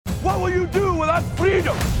will you do without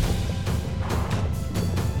freedom?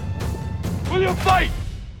 Will you fight?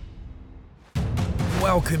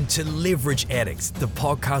 Welcome to Leverage Addicts, the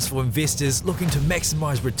podcast for investors looking to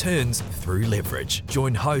maximize returns through leverage.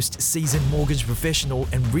 Join host, seasoned mortgage professional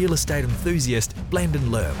and real estate enthusiast Blandon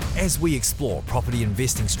Lerm as we explore property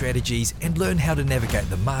investing strategies and learn how to navigate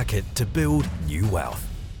the market to build new wealth.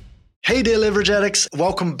 Hey there, Leverage Addicts.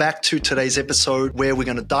 Welcome back to today's episode where we're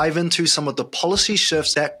going to dive into some of the policy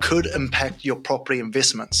shifts that could impact your property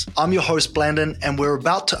investments. I'm your host, Blandon, and we're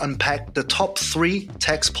about to unpack the top 3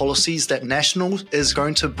 tax policies that National is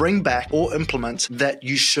going to bring back or implement that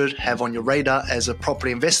you should have on your radar as a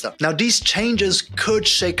property investor. Now, these changes could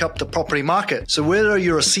shake up the property market. So whether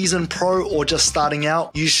you're a seasoned pro or just starting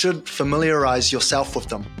out, you should familiarize yourself with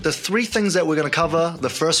them. The 3 things that we're going to cover, the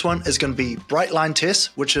first one is going to be bright line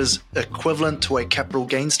test, which is equivalent to a capital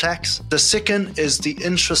gains tax. The second is the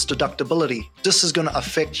interest deductibility. This is going to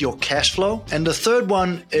affect your cash flow. And the third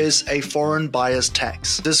one is a foreign buyer's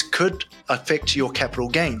tax. This could affect your capital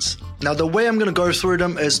gains. Now, the way I'm going to go through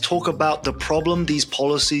them is talk about the problem these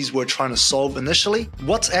policies were trying to solve initially,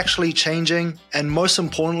 what's actually changing, and most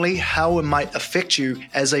importantly, how it might affect you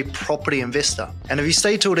as a property investor. And if you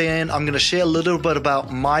stay till the end, I'm going to share a little bit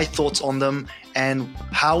about my thoughts on them and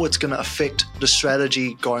how it's going to affect the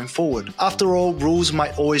strategy going forward. After all, rules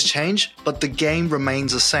might always change, but the game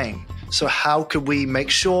remains the same. So how could we make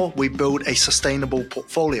sure we build a sustainable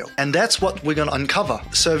portfolio? And that's what we're going to uncover.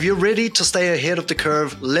 So if you're ready to stay ahead of the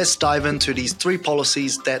curve, let's dive into these 3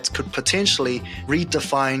 policies that could potentially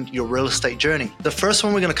redefine your real estate journey. The first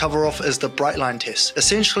one we're going to cover off is the bright line test,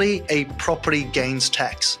 essentially a property gains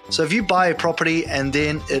tax. So if you buy a property and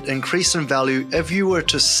then it increased in value, if you were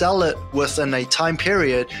to sell it within a time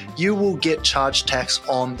period, you will get charged tax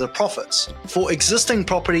on the profits. For existing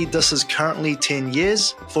property, this is currently 10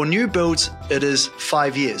 years. For new builds, it is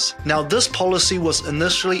 5 years. Now, this policy was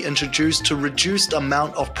initially introduced to reduce the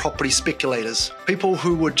amount of property speculators. People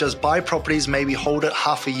who would just buy properties, maybe hold it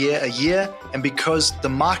half a year, and because the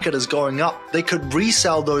market is going up, they could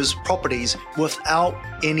resell those properties without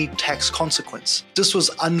any tax consequence. This was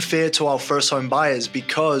unfair to our first home buyers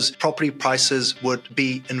because property prices would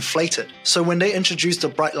be inflated. So when they introduced the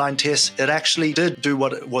bright line test, it actually did do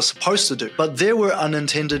what it was supposed to do. But there were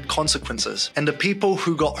unintended consequences. And the people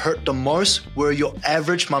who got hurt the most were your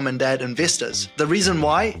average mum and dad investors. The reason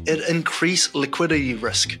why? It increased liquidity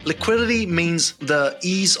risk. Liquidity means the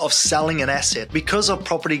ease of selling an asset. Because of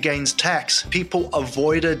property gains tax, people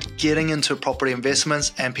avoided getting into property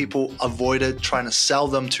investments and people avoided trying to sell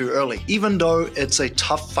them too early, even though it's a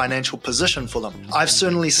tough financial position for them. I've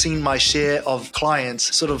certainly seen my share of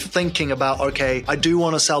clients sort of thinking about, okay, I do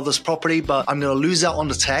want to sell this property, but I'm going to lose out on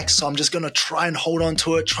the tax, so I'm just going to try and hold on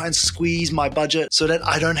to it, try and squeeze my budget so that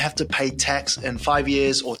I don't have to pay tax in 5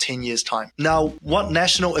 years or 10 years time. Now, what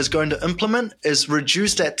National is going to implement is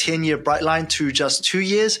reduce that 10-year bright line to just 2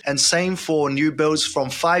 years, and same for new builds from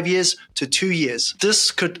 5 years to 2 years.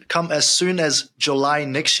 This could come as soon as July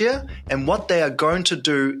next year, and what they are going to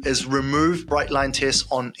do is remove bright line tests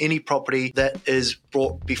on any property that is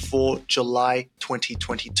brought before July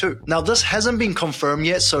 2022. Now, this hasn't been confirmed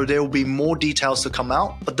yet, so there will be more details to come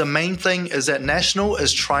out, but the main thing is that National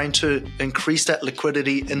is trying to increase that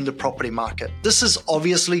liquidity in the property market. This is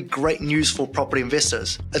obviously great news for property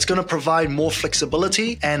investors. It's going to provide more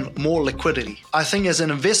flexibility and more liquidity. I think as an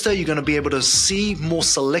investor, you're going to be able to see more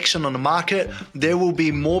selection on the market. There will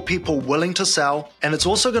be more people willing to sell, and it's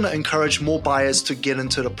also going to encourage more buyers to get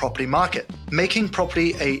into the property market, making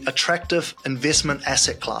property an attractive investment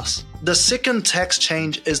asset class. The second tax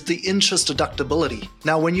change is the interest deductibility.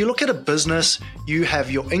 Now, when you look at a business, you have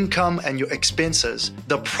your income and your expenses.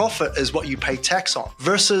 The profit is what you pay tax on,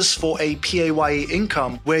 versus for a PAYE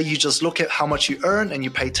income where you just look at how much you earn and you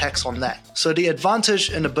pay tax on that. So the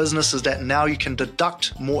advantage in a business is that now you can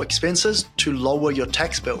deduct more expenses to lower your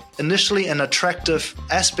tax bill. Initially an attractive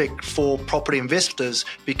aspect for property investors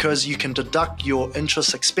because you can deduct your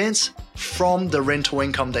interest expense from the rental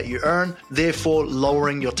income that you earn, therefore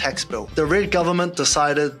lowering your tax bill. The Red government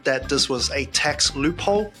decided that this was a tax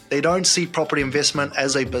loophole. They don't see property investment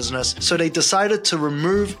as a business, so they decided to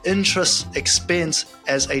remove interest expense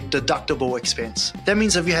as a deductible expense. That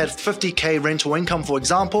means if you had 50K rental income, for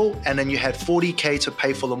example, and then you had 40K to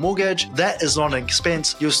pay for the mortgage, that is not an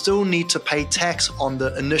expense. You'll still need to pay tax on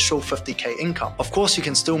the initial 50K income. Of course, you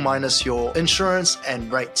can still minus your insurance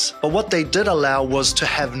and rates. But what they did allow was to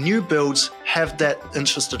have new builds have that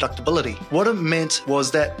interest deductibility. What it meant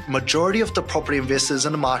was that majority of the property investors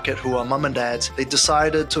in the market who are mum and dads, they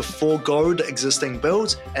decided to forego the existing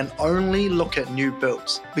builds and only look at new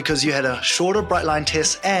builds because you had a shorter bright line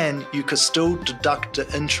test and you could still deduct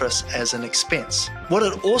the interest as an expense. What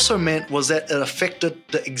it also meant was that it affected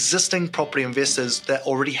the existing property investors that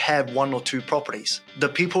already have 1 or 2 properties. The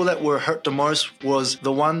people that were hurt the most was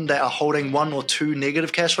the one that are holding 1 or 2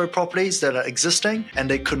 negative cash flow properties that are existing and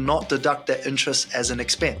they could not deduct that interest as an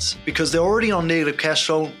expense. Because they're already on negative cash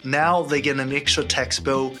flow, now they get an extra tax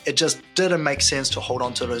bill. It just didn't make sense to hold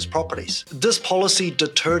on to those properties. This policy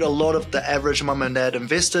deterred a lot of the average mum and dad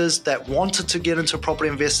investors that wanted to get into property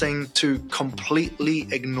investing to completely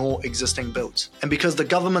ignore existing builds. And because the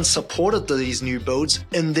government supported these new builds,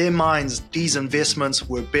 in their minds, these investments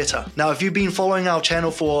were better. Now, if you've been following our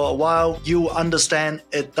channel for a while, you'll understand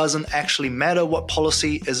it doesn't actually matter what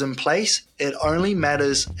policy is in place. It only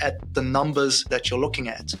matters at the numbers that you're looking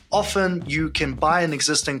at. Often you can buy an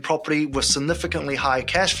existing property with significantly higher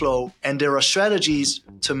cash flow, and there are strategies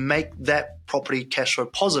to make that property cash flow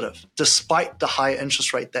positive, despite the high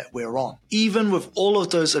interest rate that we're on. Even with all of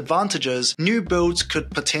those advantages, new builds could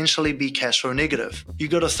potentially be cash flow negative. You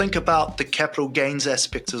got to think about the capital gains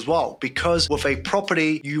aspect as well, because with a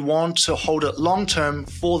property, you want to hold it long term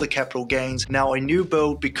for the capital gains. Now, a new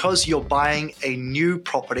build, because you're buying a new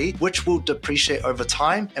property, which will depreciate over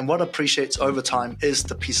time, and what appreciates over time is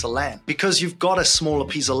the piece of land. Because you've got a smaller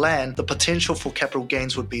piece of land, the potential for capital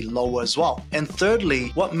gains would be lower as well. And thirdly,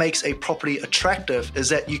 what makes a property attractive is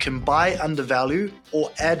that you can buy under value or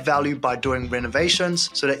add value by doing renovations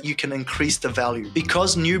so that you can increase the value.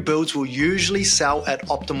 Because new builds will usually sell at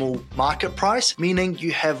optimal market price, meaning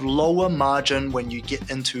you have lower margin when you get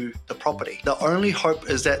into the property. The only hope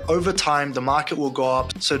is that over time the market will go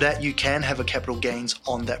up so that you can have a capital gains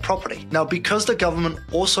on that property. Now, because the government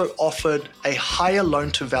also offered a higher loan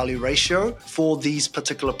to value ratio for these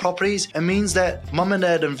particular properties, it means that mum and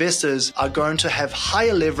dad investors are going to have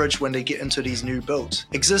higher leverage when they get into these new builds.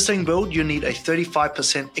 Existing build, you need a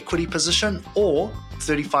 35% equity position or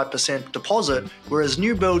 35% deposit, whereas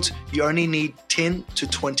new builds, you only need 10 to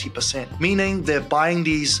 20%, meaning they're buying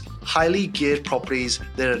these highly geared properties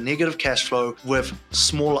that are negative cash flow with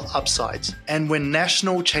smaller upsides. And when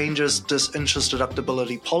National changes this interest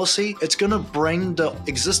deductibility policy, it's going to bring the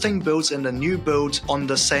existing builds and the new builds on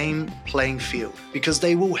the same playing field because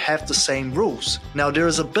they will have the same rules. Now, there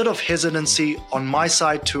is a bit of hesitancy on my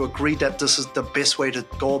side to agree that this is the best way to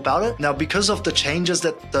go about it. Now, because of the changes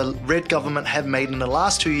that the Red government have made in the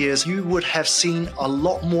last 2 years, you would have seen a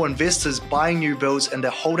lot more investors buying new builds and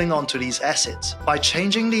they're holding on to these assets. By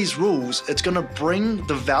changing these rules, it's going to bring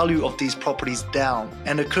the value of these properties down,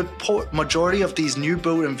 and it could put majority of these new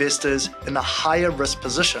build investors in a higher risk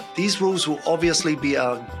position. These rules will obviously be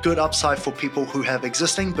a good upside for people who have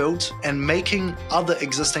existing builds and making other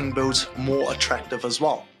existing builds more attractive as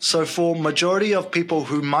well. So for majority of people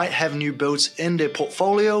who might have new builds in their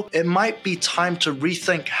portfolio, it might be time to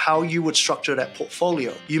rethink how you would structure that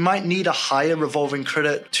portfolio. You might need a higher revolving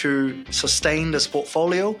credit to sustain this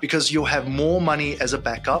portfolio because you'll have more money as a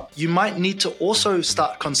backup. You might need to also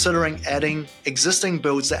start considering adding existing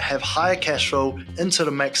builds that have higher cash flow into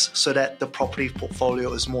the mix so that the property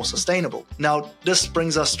portfolio is more sustainable. Now, this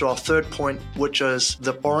brings us to our third point, which is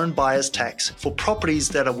the foreign buyer's tax for properties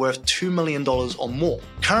that are worth $2 million or more.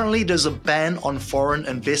 Currently, there's a ban on foreign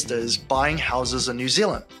investors buying houses in New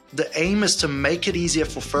Zealand. The aim is to make it easier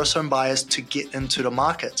for first home buyers to get into the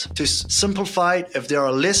market. To simplify it, if there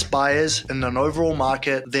are less buyers in an overall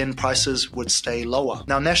market, then prices would stay lower.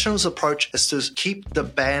 Now, National's approach is to keep the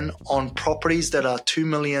ban on properties that are $2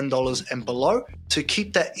 million and below, to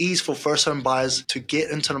keep that ease for first home buyers to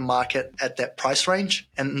get into the market at that price range.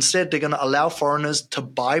 And instead, they're going to allow foreigners to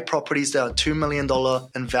buy properties that are $2 million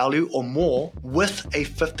in value or more with a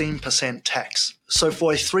 15% tax. So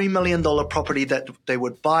for a $3 million property that they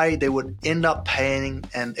would buy, they would end up paying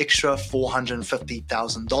an extra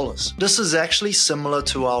 $450,000. This is actually similar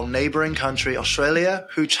to our neighboring country, Australia,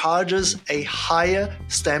 who charges a higher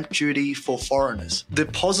stamp duty for foreigners. The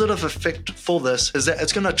positive effect for this is that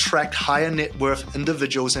it's going to attract higher net worth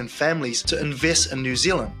individuals and families to invest in New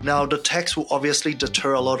Zealand. Now, the tax will obviously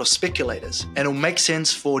deter a lot of speculators, and it'll make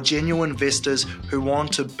sense for genuine investors who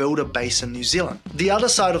want to build a base in New Zealand. The other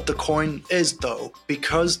side of the coin is, though, also,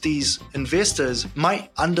 because these investors might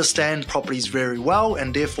understand properties very well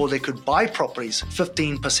and therefore they could buy properties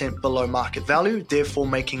 15% below market value, therefore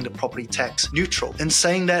making the property tax neutral. In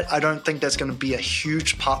saying that, I don't think that's going to be a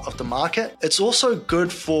huge part of the market. It's also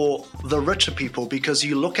good for the richer people because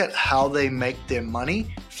you look at how they make their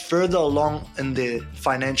money further along in their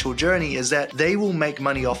financial journey is that they will make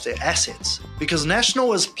money off their assets, because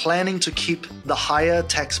National is planning to keep the higher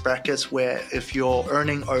tax brackets where if you're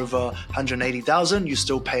earning over 180,000 you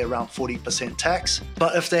still pay around 40% tax,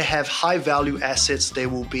 but if they have high value assets they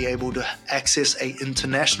will be able to access a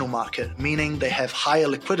international market, meaning they have higher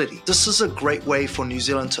liquidity. This is a great way for New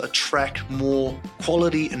Zealand to attract more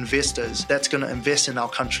quality investors that's going to invest in our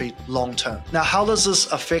country long term. Now, how does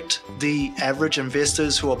this affect the average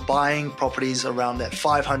investors who are buying properties around that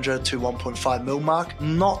 500 to 1.5 mil mark?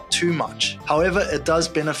 Not too much. However, it does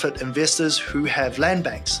benefit investors who have land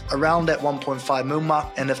banks around that 1.5 mil mark,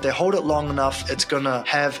 and if they hold it long enough, it's going to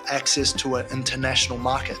have access to an international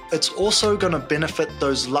market. It's also going to benefit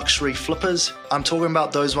those luxury flippers. I'm talking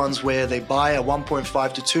about those ones where they buy a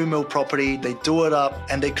 1.5 to 2 mil property, they do it up,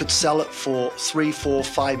 and they could sell it for $3, $4,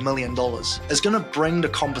 $5 million. It's going to bring the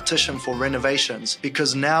competition for renovations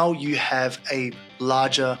because now you have a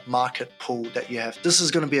larger market pool that you have. This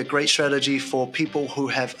is going to be a great strategy for people who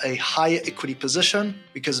have a higher equity position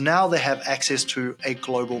because now they have access to a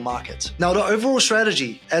global market. Now, the overall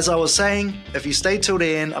strategy, as I was saying, if you stay till the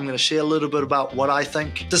end, I'm going to share a little bit about what I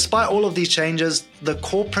think. Despite all of these changes, the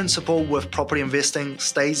core principle with property investing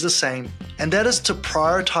stays the same, and that is to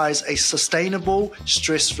prioritize a sustainable,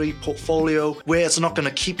 stress-free portfolio where it's not going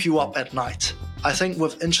to keep you up at night. I think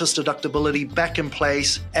with interest deductibility back in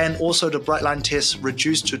place and also the bright line test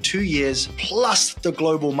reduced to 2 years plus the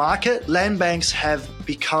global market, land banks have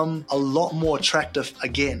become a lot more attractive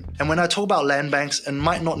again. And when I talk about land banks, it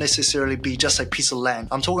might not necessarily be just a piece of land.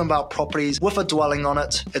 I'm talking about properties with a dwelling on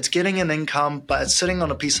it. It's getting an income, but it's sitting on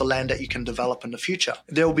a piece of land that you can develop in the future.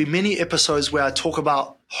 There will be many episodes where I talk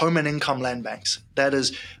about home and income land banks. That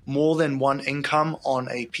is more than one income on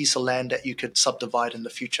a piece of land that you could subdivide in the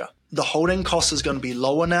future. The holding cost is going to be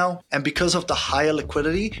lower now, and because of the higher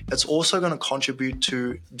liquidity, it's also going to contribute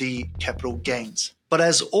to the capital gains. But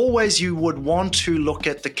as always, you would want to look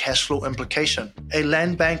at the cash flow implication. A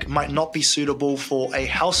land bank might not be suitable for a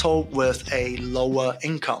household with a lower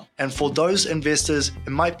income. And for those investors,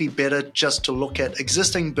 it might be better just to look at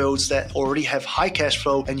existing builds that already have high cash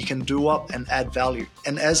flow and you can do up and add value.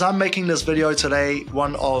 And as I'm making this video today,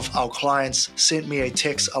 one of our clients sent me a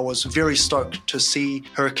text. I was very stoked to see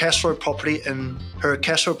her cash flow property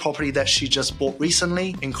that she just bought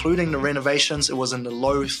recently, including the renovations. It was in the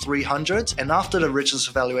low 300s. And after the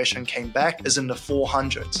richest valuation came back is in the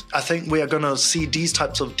 400s. I think we are going to see these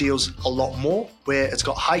types of deals a lot more, where it's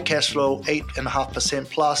got high cash flow, 8.5%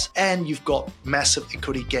 plus, and you've got massive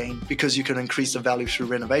equity gain because you can increase the value through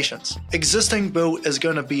renovations. Existing build is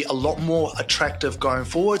going to be a lot more attractive going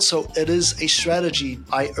forward, so it is a strategy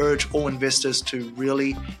I urge all investors to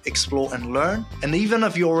really explore and learn. And even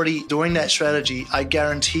if you're already doing that strategy, I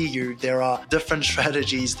guarantee you there are different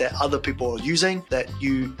strategies that other people are using that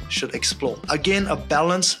you should explore. Again, a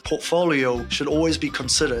balanced portfolio should always be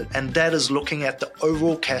considered, and that is looking at the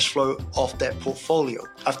overall cash flow of that portfolio.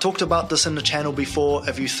 I've talked about this in the channel before.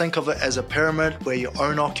 If you think of it as a pyramid where your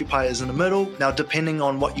own occupier is in the middle, now depending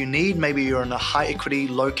on what you need, maybe you're in a high equity,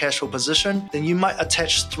 low cash flow position, then you might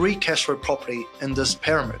attach 3 cash flow property in this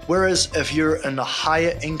pyramid. Whereas if you're in a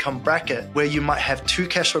higher income bracket where you might have 2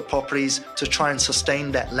 cash flow properties to try and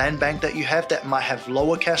sustain that land bank that you have that might have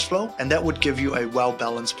lower cash flow, and that would give you a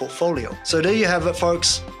well-balanced portfolio. So there you have it,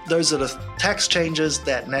 folks. Those are the tax changes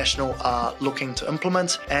that National are looking to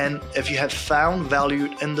implement. And if you have found value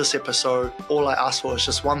in this episode, all I ask for is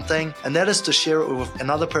just one thing, and that is to share it with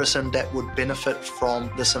another person that would benefit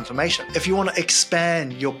from this information. If you want to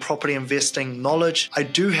expand your property investing knowledge, I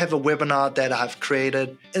do have a webinar that I've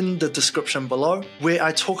created in the description below, where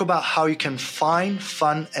I talk about how you can find,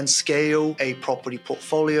 fund, and scale a property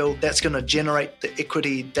portfolio that's going to generate the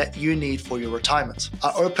equity that you need for your retirement.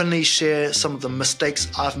 I openly share some of the mistakes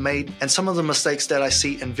I've made and some of the mistakes that I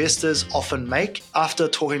see investors often make after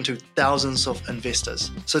talking to thousands of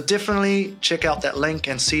investors. So definitely check out that link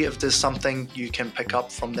and see if there's something you can pick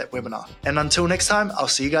up from that webinar. And until next time, I'll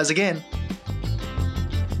see you guys again.